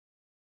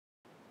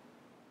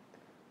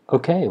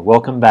Okay,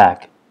 welcome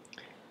back.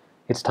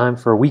 It's time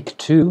for week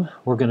 2.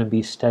 We're going to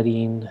be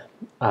studying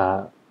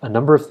a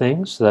number of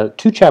things. 2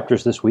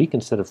 chapters this week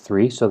instead of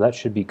 3, so that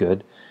should be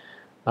good.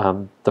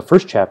 The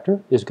first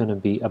chapter is going to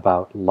be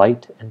about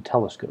light and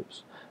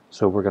telescopes.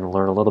 So we're going to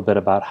learn a little bit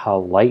about how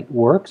light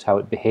works, how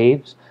it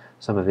behaves,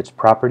 some of its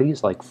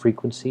properties like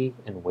frequency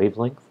and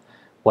wavelength,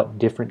 what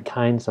different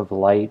kinds of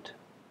light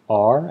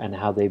are and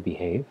how they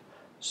behave.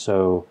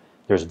 So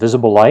there's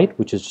visible light,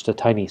 which is just a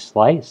tiny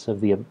slice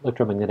of the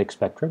electromagnetic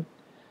spectrum.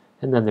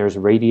 And then there's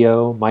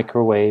radio,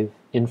 microwave,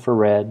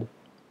 infrared,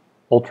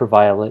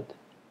 ultraviolet,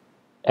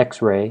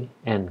 X-ray,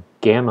 and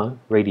gamma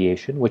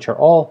radiation, which are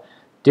all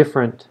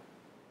different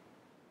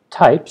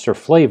types or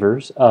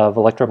flavors of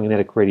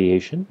electromagnetic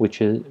radiation,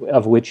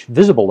 of which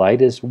visible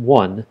light is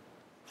one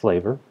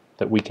flavor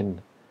that we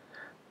can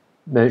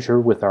measure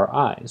with our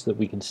eyes, that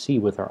we can see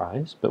with our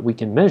eyes. But we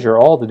can measure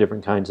all the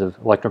different kinds of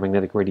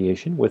electromagnetic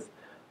radiation with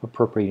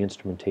appropriate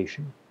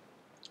instrumentation.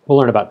 We'll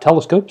learn about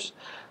telescopes,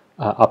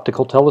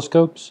 optical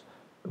telescopes,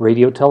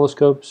 radio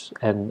telescopes,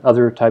 and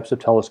other types of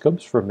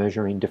telescopes for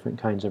measuring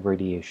different kinds of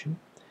radiation.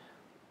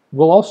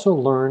 We'll also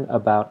learn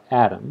about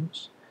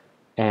atoms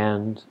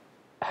and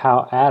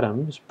how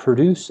atoms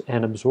produce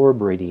and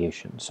absorb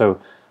radiation. So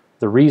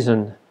the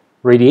reason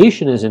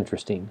radiation is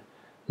interesting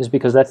is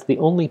because that's the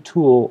only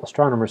tool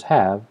astronomers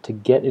have to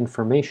get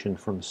information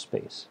from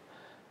space.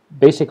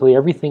 Basically,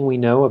 everything we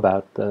know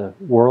about the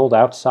world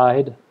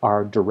outside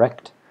our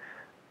direct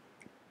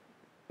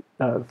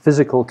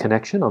physical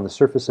connection on the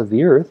surface of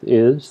the Earth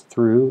is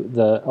through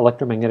the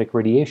electromagnetic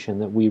radiation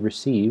that we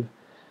receive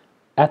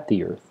at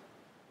the Earth.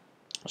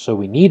 So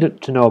we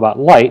need to know about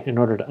light in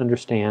order to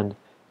understand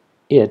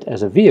it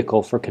as a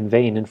vehicle for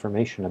conveying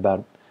information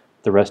about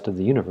the rest of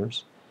the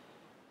universe.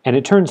 And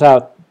it turns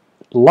out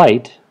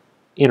light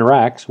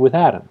interacts with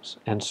atoms,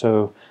 and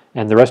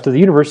the rest of the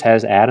universe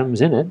has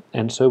atoms in it,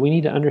 and so we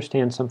need to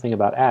understand something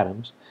about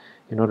atoms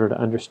in order to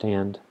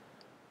understand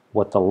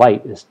what the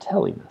light is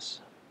telling us.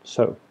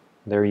 So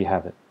there you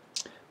have it.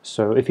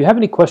 So if you have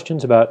any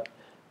questions about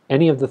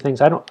any of the things,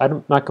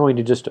 I'm not going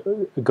to just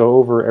go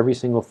over every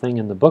single thing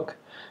in the book,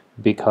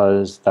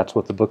 because that's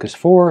what the book is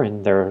for,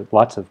 and there are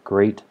lots of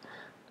great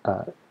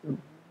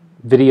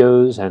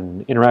videos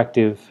and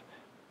interactive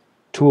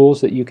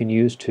tools that you can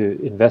use to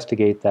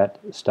investigate that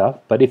stuff.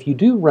 But if you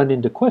do run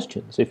into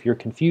questions, if you're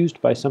confused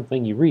by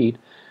something you read,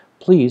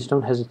 please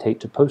don't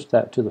hesitate to post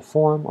that to the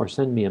forum or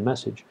send me a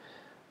message.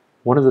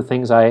 One of the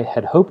things I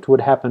had hoped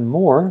would happen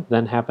more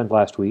than happened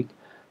last week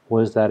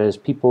was that as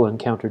people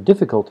encountered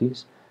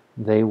difficulties,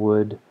 they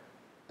would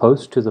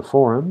post to the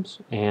forums,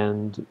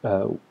 and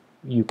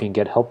you can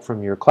get help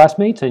from your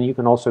classmates, and you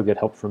can also get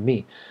help from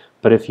me.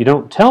 But if you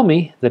don't tell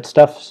me that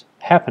stuff's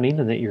happening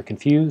and that you're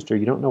confused or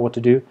you don't know what to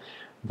do,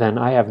 then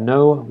I have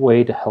no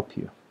way to help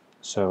you.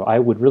 So I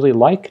would really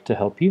like to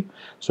help you.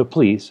 So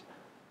please,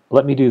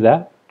 let me do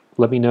that.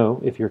 Let me know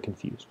if you're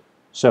confused.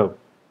 So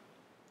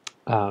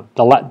the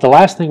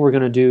last thing we're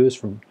going to do is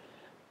from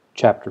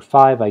chapter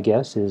 5, I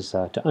guess, is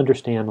to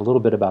understand a little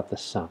bit about the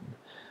sun.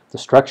 The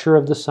structure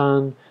of the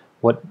sun,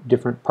 what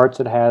different parts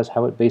it has,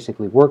 how it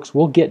basically works.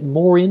 We'll get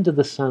more into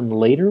the sun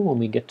later when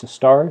we get to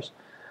stars.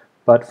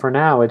 But for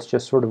now, it's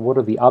just sort of what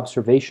are the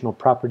observational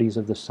properties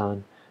of the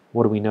sun?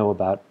 What do we know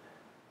about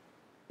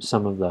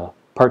some of the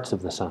parts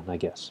of the sun, I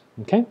guess.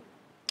 Okay?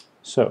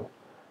 So,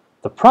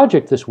 the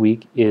project this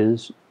week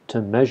is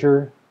to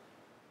measure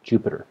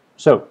Jupiter.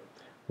 So,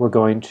 we're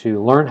going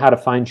to learn how to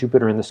find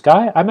Jupiter in the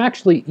sky.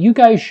 You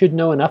guys should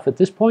know enough at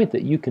this point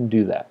that you can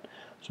do that.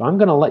 So I'm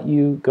going to let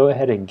you go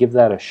ahead and give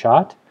that a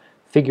shot.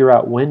 Figure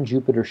out when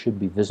Jupiter should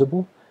be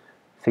visible.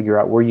 Figure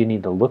out where you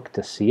need to look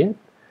to see it.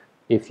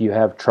 If you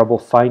have trouble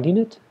finding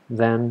it,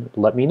 then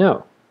let me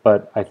know.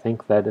 But I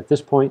think that at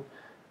this point,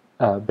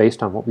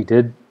 based on what we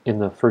did in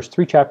the first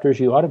 3 chapters,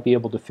 you ought to be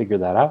able to figure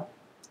that out.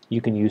 You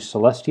can use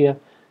Celestia.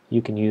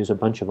 You can use a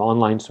bunch of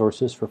online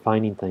sources for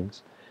finding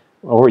things.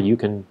 Or you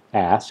can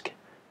ask,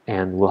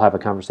 and we'll have a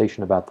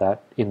conversation about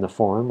that in the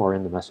forum or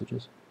in the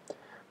messages.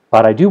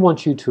 But I do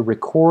want you to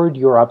record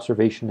your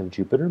observation of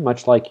Jupiter,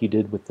 much like you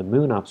did with the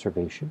moon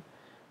observation.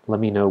 Let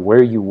me know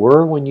where you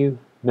were when you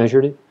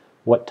measured it,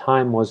 what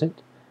time was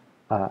it,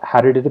 how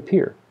did it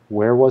appear,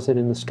 where was it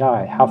in the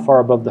sky, how far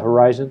above the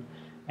horizon,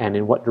 and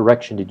in what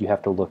direction did you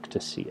have to look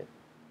to see it.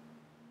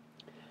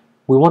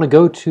 We want to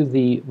go to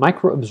the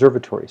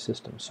micro-observatory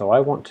system, so I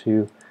want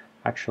to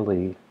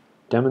actually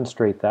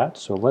demonstrate that.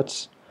 So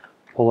let's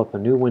pull up a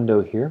new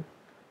window here,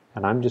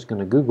 and I'm just going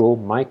to Google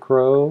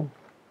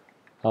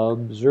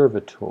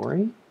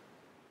micro-observatory,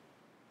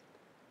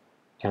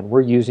 and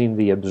we're using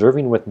the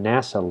Observing with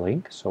NASA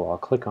link, so I'll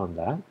click on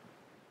that.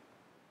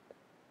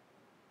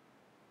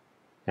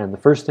 And the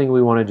first thing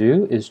we want to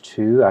do is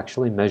to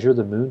actually measure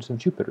the moons of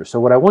Jupiter. So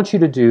what I want you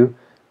to do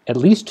at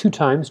least 2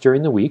 times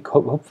during the week,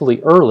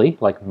 hopefully early,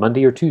 like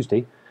Monday or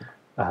Tuesday,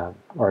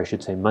 or I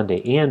should say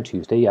Monday and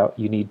Tuesday.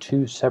 You need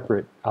 2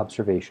 separate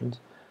observations.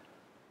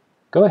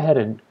 Go ahead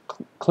and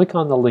click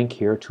on the link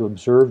here to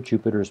observe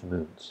Jupiter's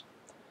moons.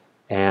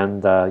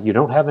 And you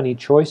don't have any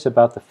choice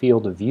about the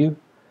field of view.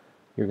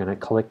 You're going to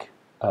click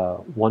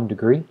 1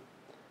 degree.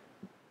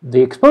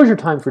 The exposure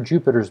time for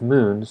Jupiter's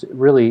moons,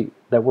 really,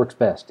 that works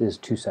best, is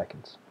 2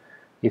 seconds.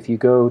 If you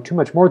go too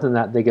much more than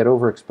that, they get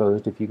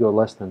overexposed. If you go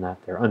less than that,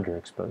 they're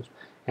underexposed.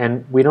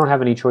 And we don't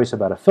have any choice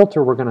about a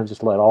filter. We're going to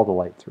just let all the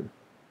light through.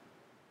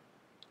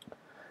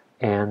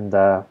 And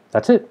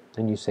that's it.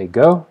 Then you say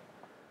go.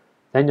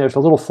 Then there's a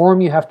little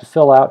form you have to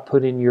fill out,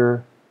 put in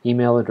your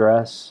email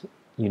address.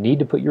 You need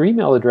to put your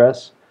email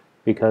address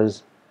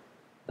because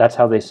that's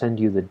how they send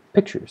you the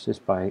pictures, is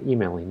by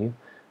emailing you.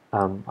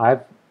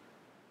 I've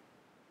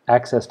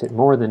accessed it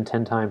more than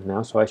 10 times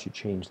now, so I should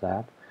change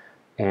that.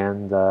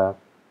 And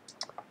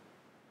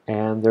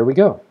there we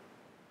go.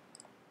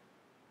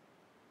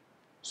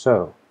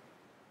 So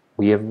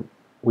we have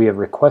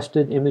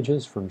requested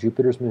images from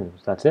Jupiter's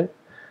moons. That's it.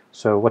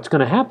 So what's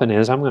going to happen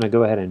is I'm going to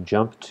go ahead and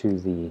jump to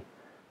the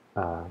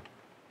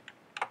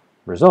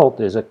result.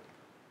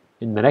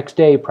 In the next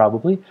day,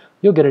 probably,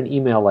 you'll get an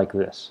email like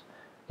this.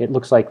 It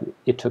looks like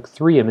it took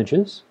 3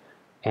 images,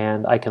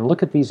 and I can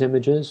look at these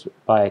images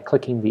by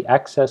clicking the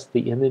Access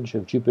the Image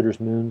of Jupiter's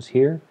Moons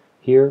here,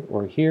 here,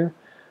 or here.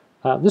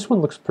 This one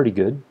looks pretty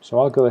good, so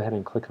I'll go ahead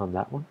and click on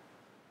that one.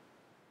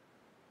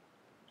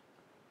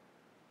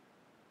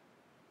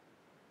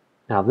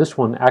 Now this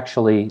one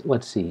actually,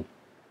 let's see,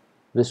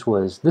 this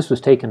was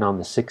taken on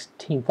the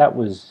 16th. That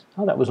was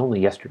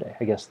only yesterday.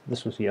 I guess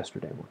this was the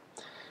yesterday one.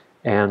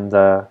 And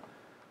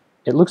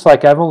it looks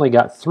like I've only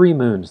got 3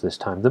 moons this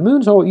time. The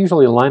moons all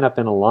usually line up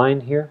in a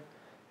line here,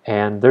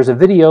 and there's a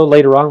video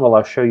later on where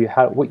I'll show you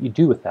what you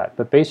do with that.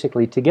 But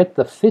basically, to get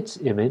the FITS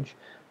image,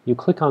 you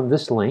click on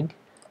this link,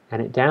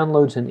 and it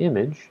downloads an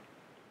image.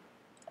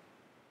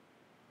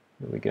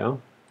 There we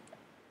go.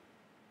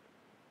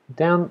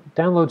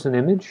 Downloads an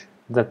image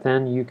that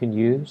then you can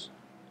use.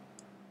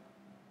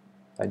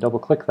 If I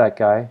double-click that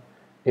guy,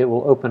 it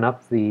will open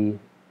up the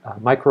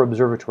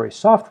micro-observatory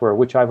software,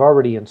 which I've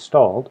already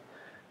installed,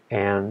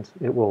 and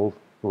it will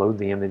load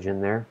the image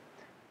in there,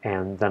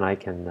 and then I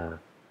can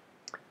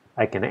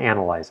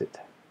analyze it.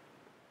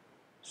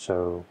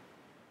 So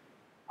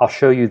I'll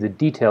show you the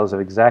details of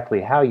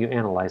exactly how you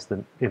analyze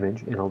the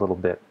image in a little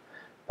bit,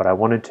 but I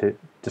wanted to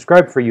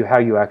describe for you how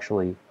you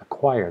actually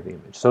acquire the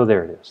image. So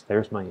there it is.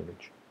 There's my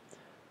image.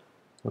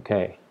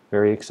 Okay,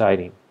 very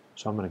exciting.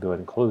 So I'm going to go ahead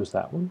and close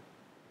that one.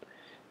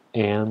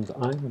 And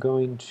I'm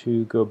going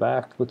to go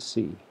back, let's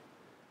see.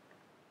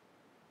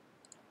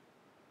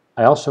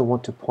 I also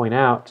want to point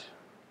out,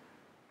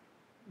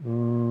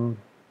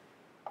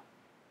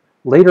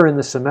 later in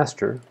the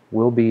semester,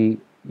 we'll be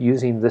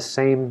using this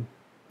same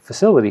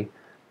facility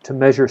to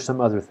measure some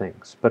other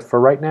things. But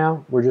for right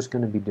now, we're just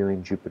going to be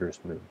doing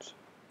Jupiter's moons.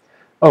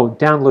 Oh,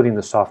 downloading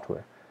the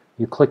software.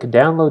 You click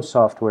Download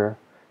Software,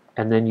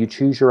 and then you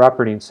choose your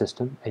operating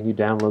system, and you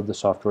download the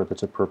software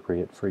that's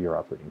appropriate for your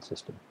operating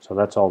system. So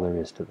that's all there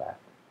is to that.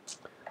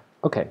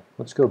 Okay,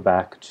 let's go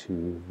back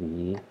to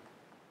the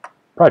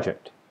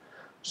project.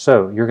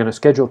 So you're going to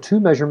schedule 2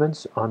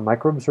 measurements on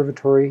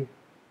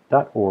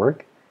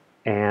microobservatory.org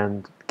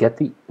and get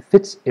the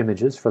FITS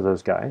images for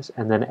those guys,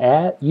 and then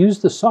use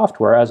the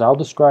software, as I'll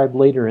describe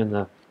later in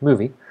the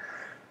movie,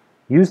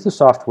 use the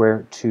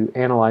software to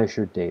analyze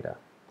your data.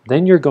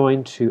 Then you're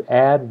going to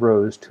add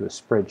rows to a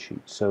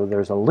spreadsheet. So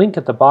there's a link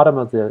at the bottom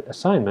of the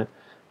assignment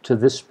to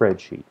this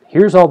spreadsheet.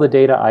 Here's all the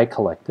data I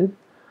collected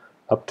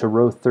up to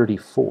row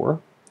 34,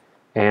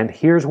 and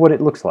here's what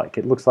it looks like.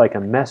 It looks like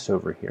a mess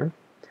over here.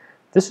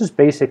 This is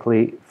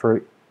basically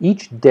for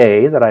each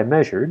day that I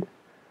measured.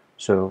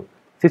 So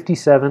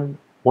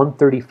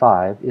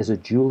 57-135 is a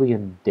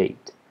Julian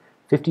date.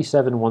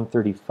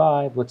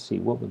 57-135, let's see,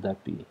 what would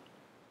that be?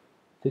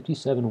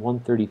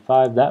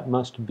 57-135, that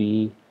must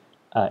be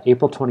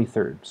April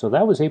 23rd. So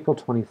that was April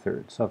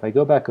 23rd. So if I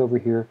go back over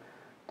here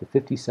to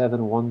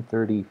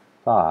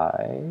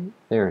 57-135,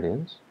 there it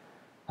is.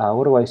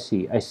 What do I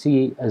see? I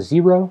see a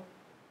 0,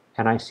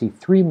 and I see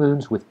 3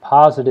 moons with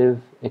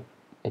positive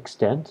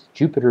extent.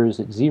 Jupiter is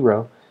at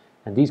 0,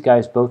 and these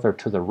guys both are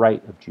to the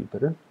right of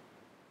Jupiter.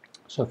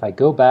 So if I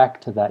go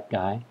back to that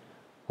guy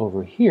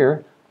over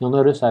here, you'll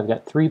notice I've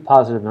got 3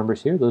 positive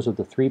numbers here. Those are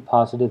the 3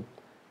 positive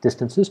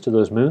distances to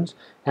those moons,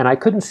 and I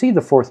couldn't see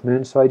the 4th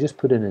moon, so I just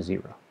put in a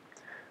 0.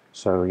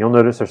 So you'll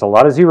notice there's a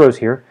lot of zeros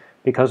here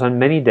because on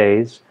many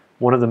days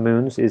one of the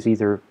moons is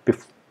either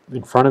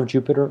in front of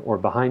Jupiter or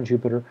behind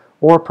Jupiter,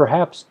 or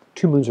perhaps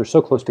 2 moons are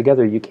so close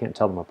together you can't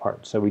tell them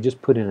apart. So we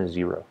just put in a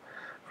 0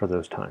 for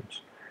those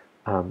times.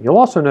 You'll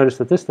also notice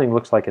that this thing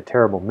looks like a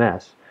terrible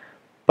mess,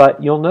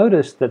 but you'll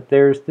notice that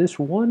there's this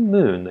one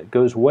moon that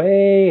goes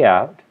way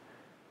out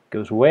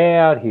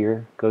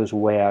here, goes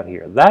way out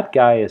here. That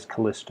guy is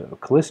Callisto.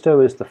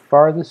 Callisto is the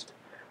farthest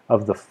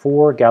of the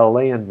 4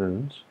 Galilean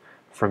moons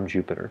from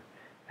Jupiter.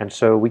 And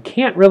so we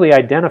can't really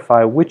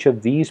identify which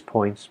of these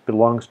points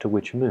belongs to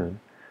which moon,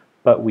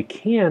 but we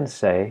can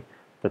say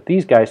that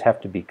these guys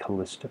have to be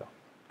Callisto.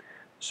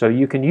 So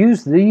you can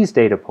use these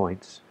data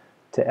points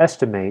to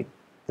estimate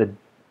the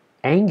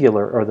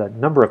angular, or the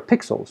number of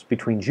pixels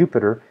between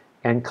Jupiter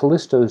and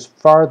Callisto's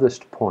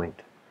farthest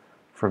point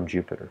from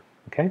Jupiter.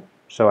 Okay?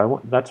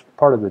 So that's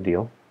part of the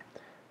deal.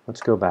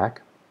 Let's go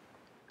back.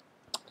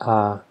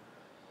 what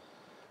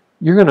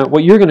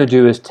you're gonna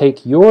do is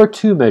take your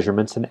two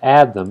measurements and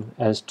add them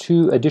as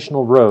two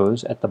additional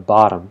rows at the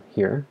bottom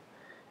here,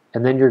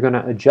 and then you're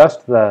gonna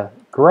adjust the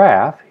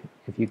graph.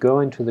 If you go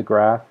into the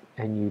graph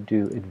and you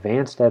do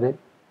Advanced Edit,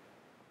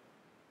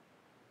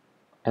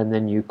 and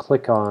then you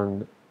click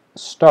on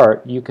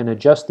Start, you can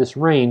adjust this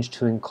range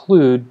to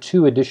include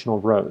two additional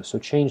rows. So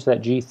change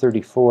that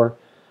G34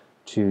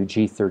 to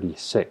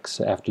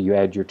G36 after you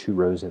add your two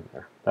rows in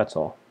there. That's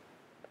all.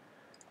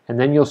 And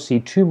then you'll see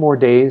 2 more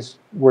days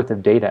worth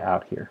of data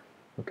out here.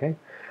 Okay?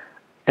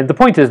 And the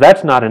point is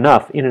that's not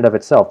enough in and of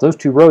itself. Those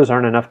 2 rows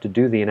aren't enough to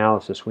do the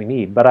analysis we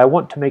need, but I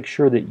want to make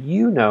sure that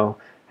you know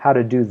how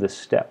to do the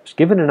steps.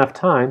 Given enough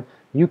time,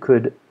 you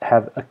could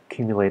have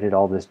accumulated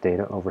all this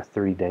data over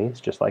 30 days,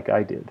 just like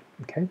I did.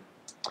 Okay?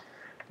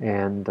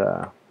 And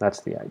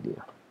that's the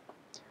idea.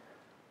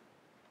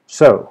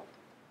 So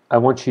I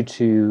want you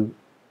to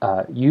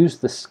use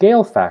the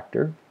scale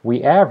factor.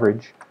 We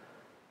average.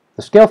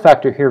 The scale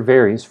factor here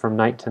varies from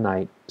night to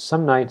night.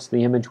 Some nights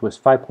the image was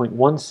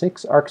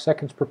 5.16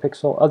 arcseconds per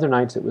pixel. Other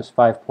nights it was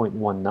 5.19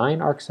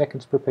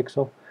 arcseconds per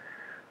pixel.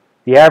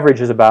 The average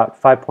is about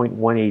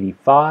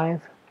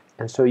 5.185,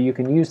 and so you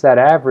can use that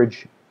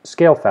average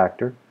scale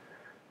factor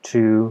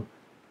to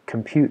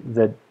compute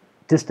the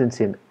distance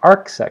in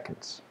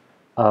arcseconds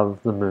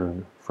of the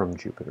moon from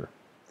Jupiter.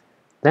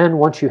 Then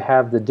once you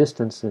have the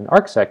distance in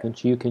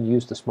arcseconds, you can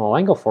use the small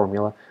angle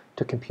formula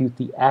to compute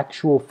the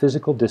actual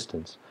physical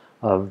distance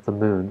of the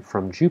moon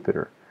from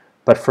Jupiter.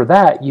 But for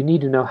that, you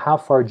need to know how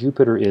far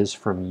Jupiter is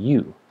from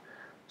you.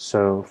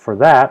 So for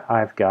that,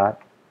 I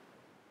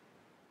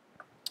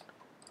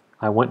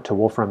went to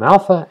Wolfram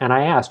Alpha and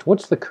I asked,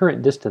 what's the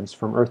current distance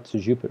from Earth to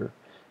Jupiter?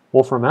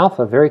 Wolfram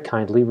Alpha very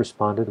kindly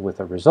responded with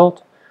a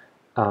result,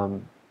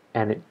 and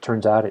it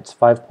turns out it's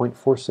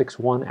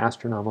 5.461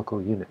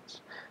 astronomical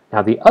units.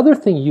 Now the other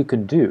thing you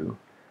can do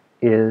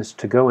is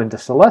to go into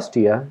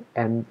Celestia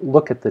and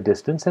look at the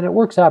distance, and it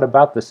works out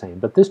about the same,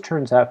 but this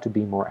turns out to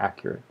be more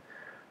accurate.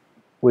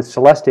 With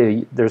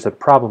Celestia, there's a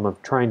problem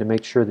of trying to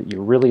make sure that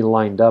you're really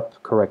lined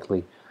up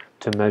correctly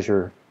to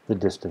measure the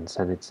distance,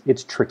 and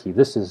it's tricky.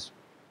 This is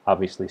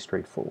obviously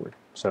straightforward.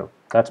 So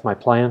that's my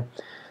plan.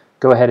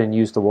 Go ahead and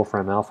use the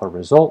Wolfram Alpha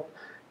result.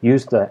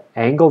 Use the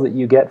angle that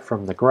you get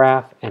from the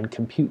graph and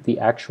compute the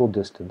actual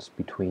distance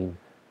between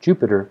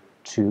Jupiter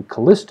to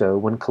Callisto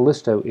when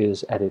Callisto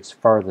is at its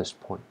farthest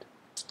point.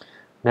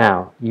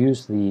 Now,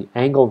 use the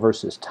angle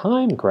versus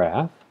time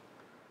graph.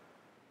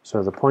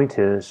 So the point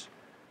is,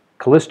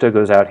 Callisto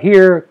goes out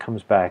here,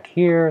 comes back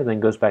here, then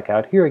goes back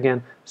out here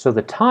again. So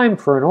the time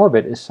for an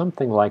orbit is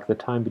something like the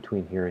time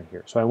between here and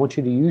here. So I want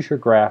you to use your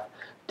graph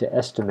to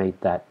estimate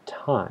that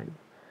time.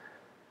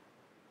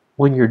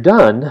 When you're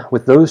done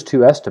with those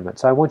two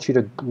estimates, I want you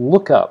to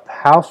look up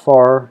how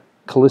far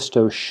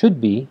Callisto should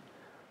be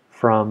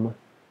from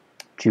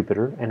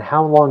Jupiter and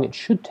how long it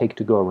should take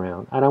to go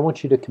around. And I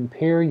want you to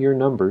compare your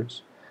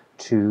numbers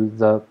to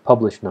the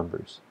published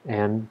numbers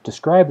and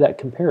describe that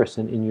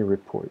comparison in your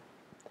report.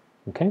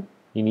 Okay?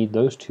 You need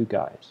those two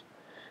guys.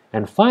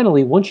 And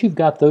finally, once you've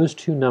got those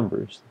two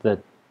numbers, the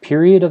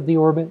period of the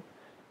orbit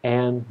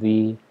and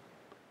the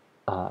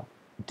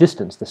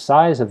distance, the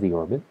size of the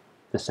orbit,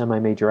 the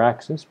semi-major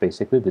axis,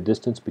 basically the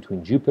distance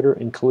between Jupiter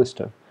and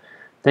Callisto,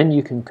 then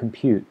you can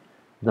compute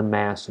the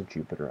mass of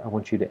Jupiter. I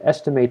want you to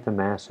estimate the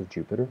mass of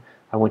Jupiter.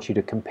 I want you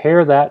to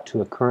compare that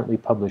to a currently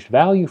published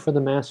value for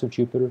the mass of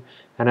Jupiter,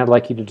 and I'd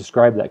like you to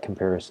describe that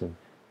comparison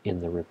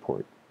in the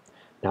report.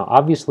 Now,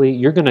 obviously,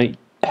 you're going to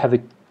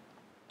have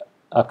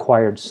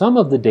acquired some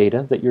of the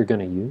data that you're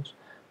going to use,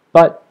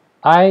 but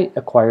I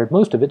acquired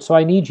most of it, so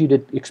I need you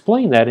to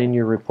explain that in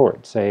your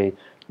report. Say,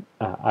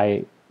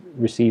 I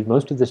received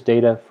most of this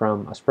data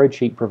from a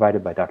spreadsheet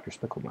provided by Dr.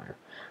 Spickelmeyer.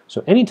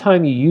 So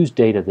anytime you use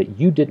data that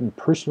you didn't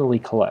personally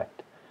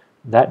collect,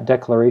 that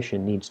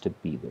declaration needs to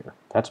be there.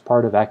 That's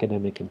part of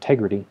academic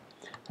integrity.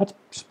 That's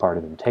just part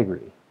of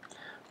integrity.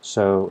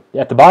 So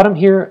at the bottom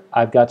here,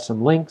 I've got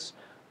some links.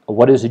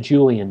 What is a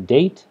Julian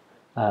date?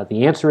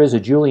 The answer is a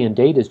Julian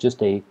date is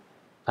just a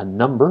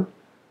number,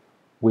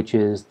 which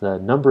is the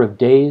number of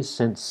days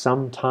since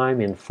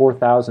sometime in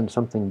 4000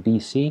 something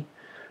BC.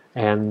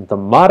 And the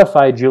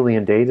modified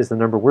Julian date is the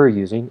number we're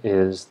using,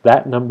 is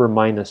that number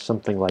minus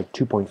something like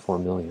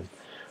 2.4 million.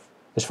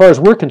 As far as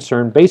we're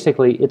concerned,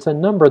 basically it's a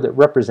number that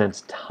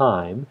represents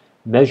time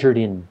measured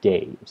in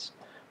days.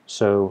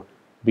 So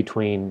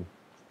between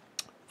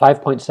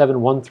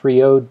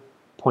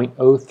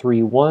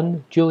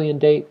 5.7130.031 Julian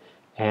date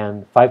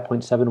and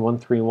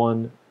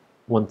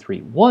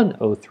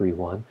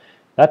 5.7131031,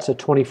 that's a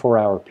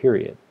 24-hour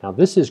period. Now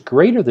this is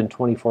greater than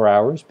 24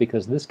 hours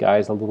because this guy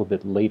is a little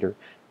bit later.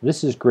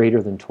 This is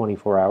greater than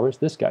 24 hours.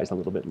 This guy's a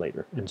little bit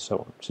later, and so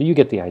on. So you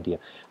get the idea.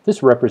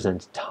 This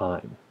represents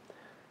time.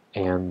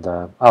 And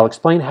I'll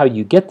explain how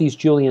you get these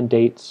Julian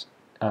dates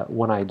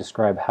when I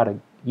describe how to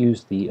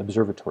use the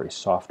observatory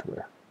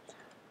software.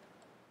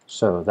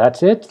 So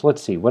that's it.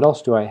 Let's see. What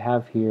else do I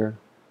have here?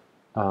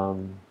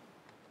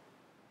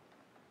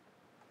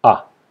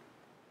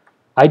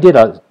 I I did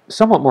a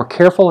somewhat more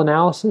careful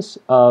analysis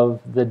of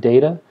the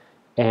data,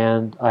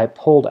 and I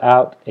pulled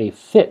out a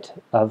fit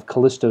of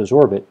Callisto's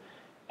orbit.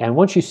 And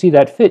once you see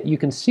that fit, you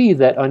can see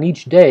that on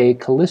each day,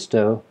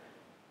 Callisto,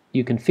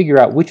 you can figure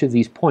out which of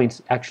these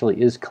points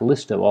actually is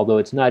Callisto, although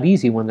it's not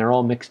easy when they're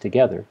all mixed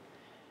together.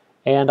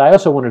 And I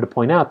also wanted to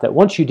point out that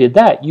once you did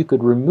that, you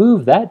could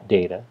remove that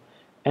data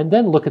and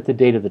then look at the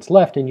data that's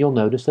left, and you'll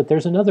notice that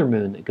there's another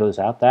moon that goes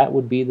out. That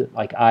would be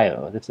like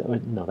Io.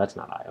 No, that's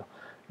not Io.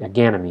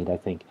 Ganymede, I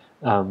think.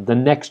 The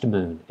next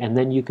moon. And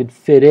then you could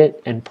fit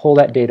it and pull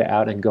that data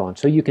out and go on.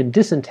 So you can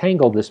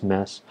disentangle this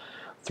mess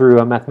through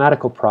a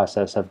mathematical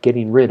process of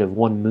getting rid of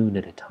one moon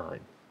at a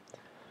time.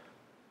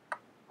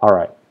 All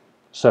right.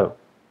 So,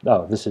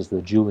 this is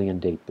the Julian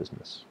date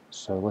business.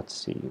 So let's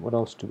see. What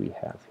else do we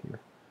have here?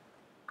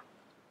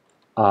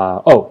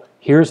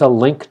 Here's a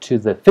link to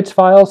the FITS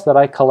files that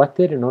I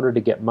collected in order to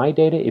get my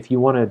data. If you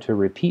wanted to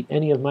repeat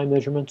any of my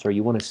measurements or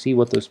you want to see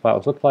what those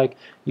files look like,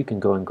 you can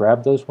go and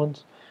grab those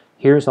ones.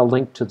 Here's a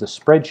link to the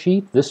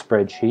spreadsheet, this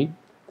spreadsheet,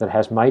 that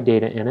has my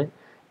data in it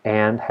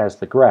and has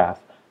the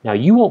graph. Now,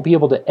 you won't be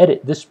able to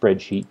edit this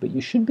spreadsheet, but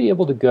you should be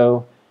able to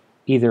go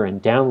either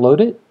and download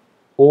it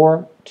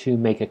or to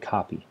make a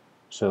copy.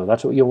 So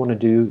that's what you'll want to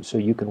do so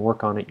you can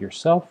work on it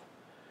yourself.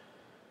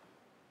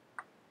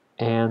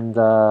 And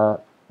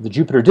the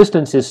Jupiter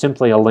distance is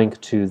simply a link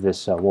to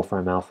this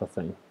Wolfram Alpha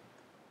thing.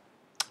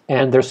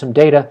 And there's some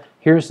data.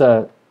 Here's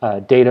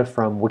data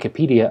from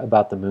Wikipedia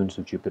about the moons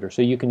of Jupiter.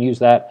 So you can use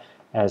that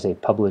as a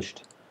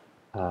published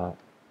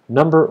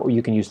number, or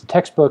you can use the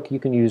textbook. You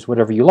can use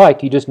whatever you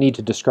like. You just need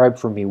to describe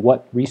for me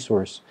what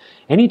resource.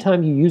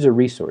 Anytime you use a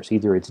resource,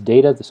 either it's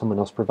data that someone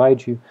else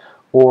provides you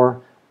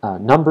or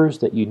numbers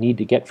that you need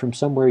to get from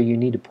somewhere, you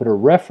need to put a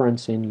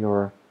reference in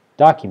your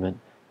document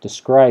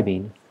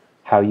describing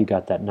how you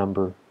got that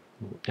number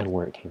and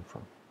where it came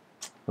from.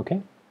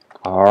 Okay?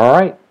 All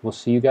right. We'll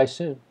see you guys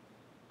soon.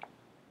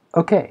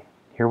 Okay,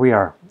 here we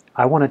are.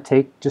 I want to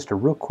take just a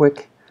real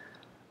quick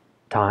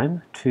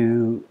time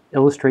to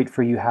illustrate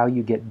for you how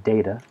you get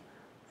data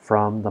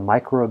from the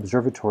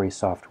micro-observatory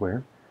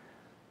software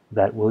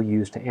that we'll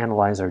use to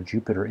analyze our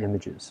Jupiter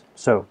images.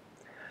 So,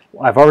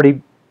 I've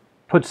already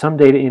put some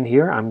data in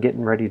here. I'm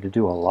getting ready to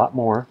do a lot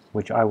more,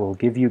 which I will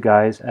give you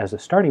guys as a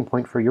starting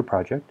point for your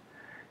project.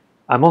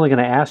 I'm only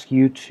going to ask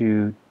you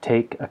to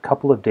take a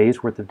couple of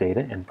days worth of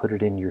data and put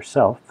it in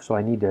yourself, so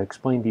I need to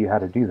explain to you how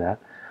to do that.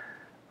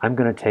 I'm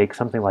going to take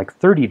something like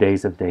 30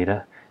 days of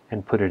data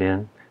and put it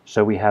in,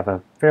 so we have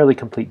a fairly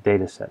complete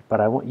data set. But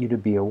I want you to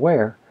be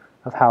aware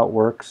of how it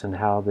works and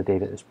how the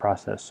data is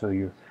processed,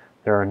 so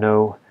there are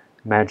no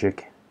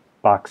magic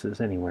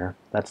boxes anywhere.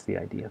 That's the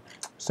idea.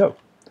 So,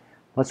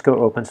 let's go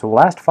open. So the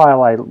last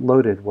file I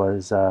loaded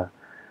was,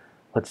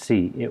 let's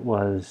see, it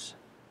was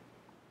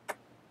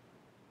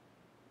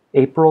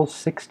April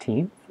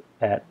 16th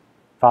at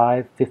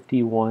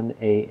 5:51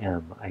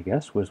 a.m., I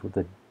guess, was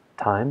the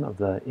time of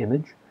the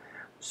image.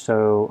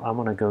 So I'm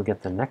going to go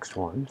get the next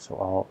one. So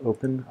I'll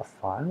open a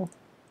file,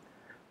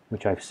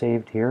 which I've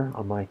saved here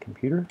on my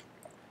computer.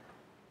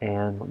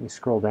 And let me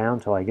scroll down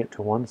until I get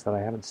to ones that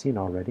I haven't seen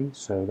already.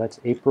 So that's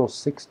April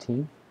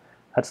 16th.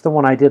 That's the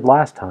one I did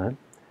last time.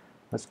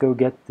 Let's go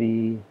get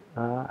the,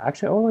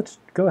 let's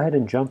go ahead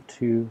and jump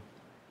to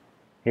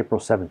April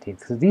 17th,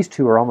 because these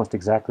two are almost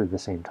exactly the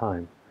same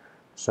time.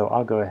 So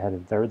I'll go ahead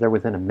and they're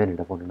within a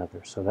minute of one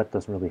another, so that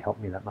doesn't really help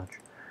me that much.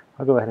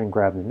 I'll go ahead and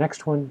grab the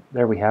next one.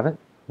 There we have it.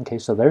 Okay,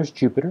 so there's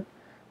Jupiter,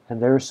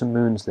 and there are some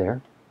moons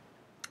there.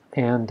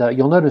 And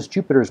you'll notice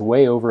Jupiter is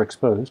way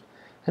overexposed,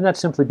 and that's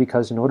simply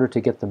because in order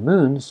to get the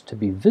moons to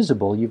be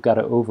visible, you've got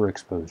to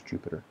overexpose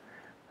Jupiter.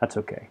 That's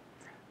okay.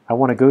 I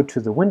want to go to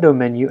the window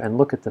menu and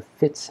look at the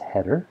FITS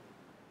header.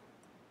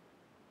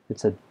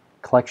 It's a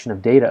collection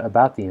of data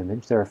about the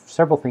image. There are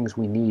several things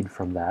we need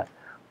from that.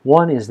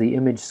 One is the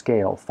image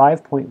scale,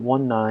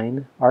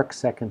 5.19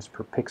 arcseconds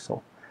per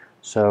pixel.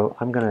 So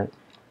I'm going to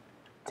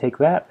take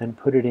that and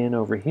put it in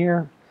over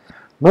here.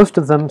 Most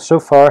of them so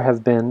far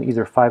have been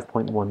either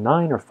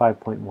 5.19 or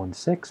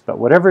 5.16, but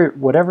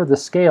whatever the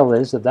scale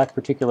is of that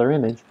particular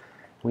image,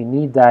 we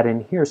need that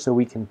in here so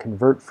we can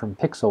convert from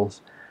pixels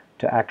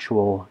to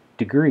actual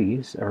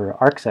degrees or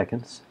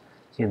arcseconds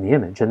in the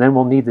image. And then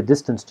we'll need the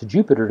distance to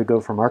Jupiter to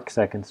go from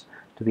arcseconds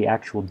to the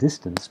actual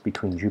distance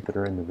between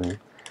Jupiter and the moon.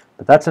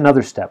 But that's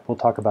another step. We'll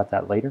talk about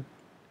that later.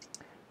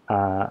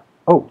 I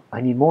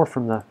need more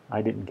from the,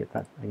 I didn't get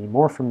that. I need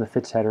more from the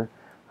FITS header.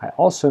 I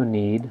also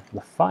need the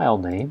file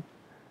name,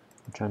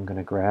 which I'm going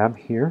to grab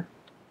here.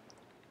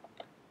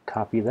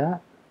 Copy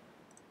that.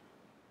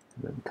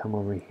 And then come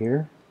over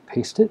here,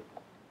 paste it.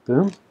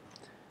 Boom.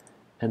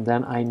 And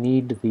then I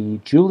need the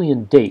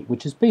Julian date,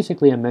 which is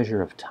basically a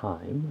measure of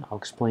time. I'll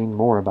explain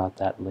more about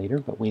that later,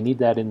 but we need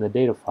that in the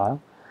data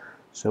file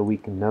so we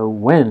can know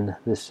when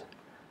this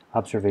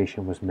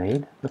observation was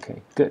made.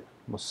 Okay, good.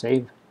 We'll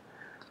save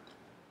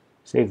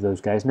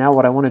those guys. Now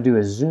what I want to do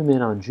is zoom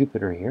in on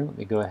Jupiter here. Let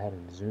me go ahead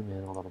and zoom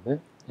in a little bit.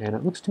 And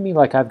it looks to me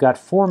like I've got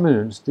 4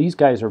 moons. These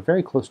guys are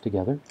very close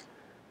together.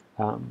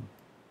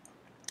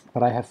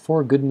 But I have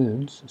 4 good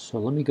moons, so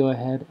let me go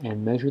ahead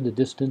and measure the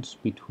distance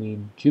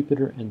between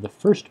Jupiter and the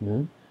first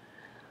moon.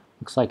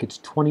 Looks like it's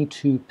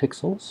 22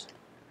 pixels,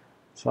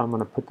 so I'm going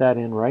to put that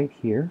in right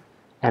here.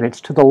 And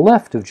it's to the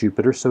left of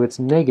Jupiter, so it's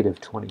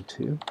negative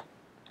 22.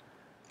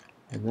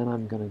 And then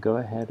I'm going to go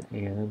ahead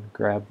and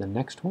grab the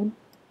next one.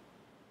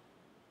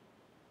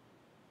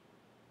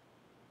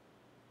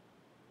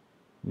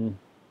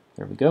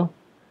 There we go,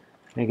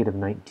 negative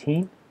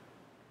 19.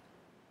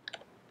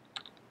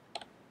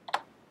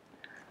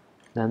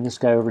 Then this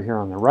guy over here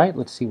on the right,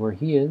 let's see where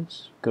he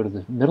is. Go to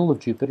the middle of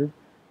Jupiter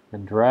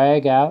and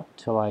drag out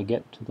till I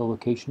get to the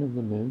location of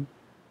the moon.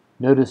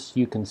 Notice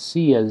you can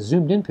see a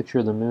zoomed in picture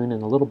of the moon in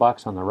the little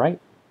box on the right.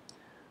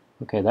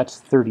 Okay, that's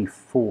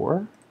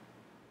 34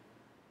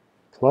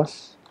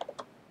 plus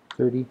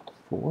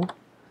 34.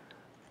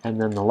 And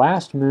then the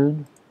last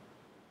moon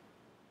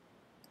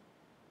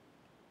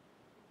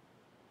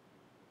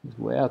is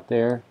way out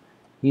there.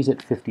 He's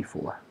at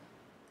 54.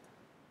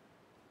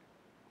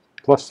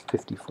 Plus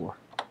 54.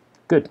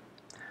 Good.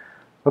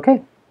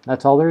 Okay,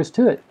 that's all there is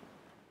to it.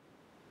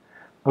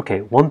 Okay,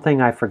 one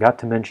thing I forgot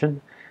to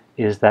mention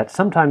is that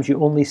sometimes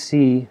you only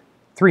see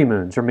 3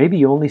 moons, or maybe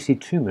you only see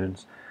 2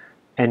 moons,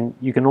 and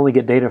you can only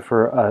get data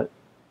for a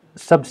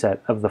subset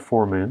of the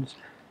 4 moons.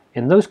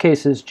 In those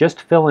cases,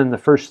 just fill in the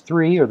first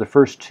 3 or the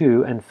first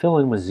 2 and fill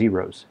in with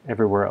zeros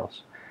everywhere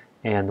else.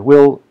 And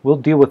we'll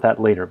deal with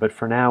that later, but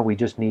for now we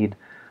just need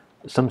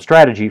some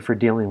strategy for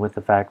dealing with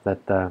the fact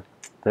that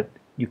that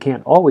you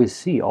can't always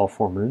see all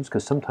 4 moons,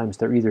 because sometimes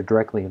they're either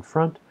directly in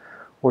front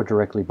or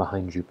directly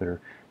behind Jupiter,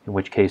 in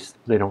which case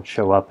they don't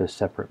show up as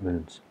separate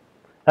moons.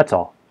 That's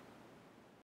all.